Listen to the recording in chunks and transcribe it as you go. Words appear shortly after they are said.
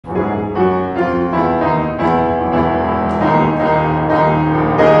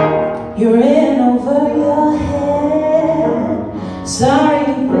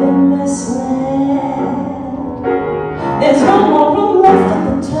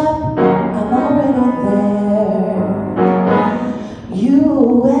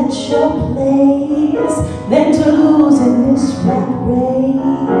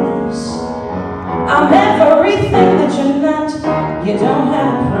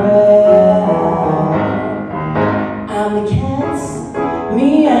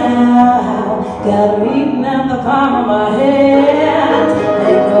palm of my hand.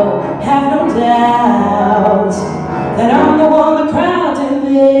 They don't have no doubt that I'm the one the crowd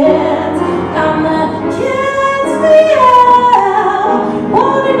demands. I'm the cat's meow,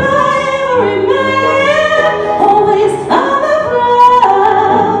 wanted by every man, always on the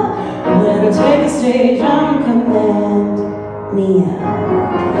prowl. When I take a stage, I'm command. Meow.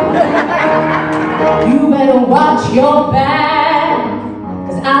 You better watch your back,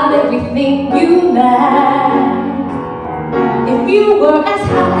 'cause I'm everything you like. If you were as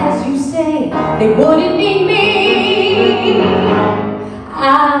hot as you say, they wouldn't need me.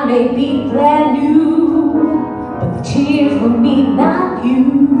 I may be brand new, but the cheers will mean not you.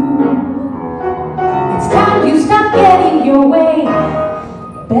 It's time you stop getting your way,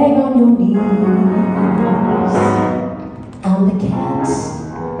 beg on your knees. I'm the cat's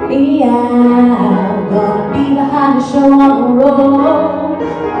meow, gonna be the hottest show on the road.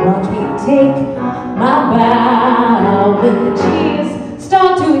 Watch me take my bow when the cheers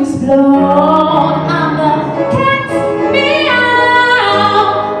start to explode. I'm the cat.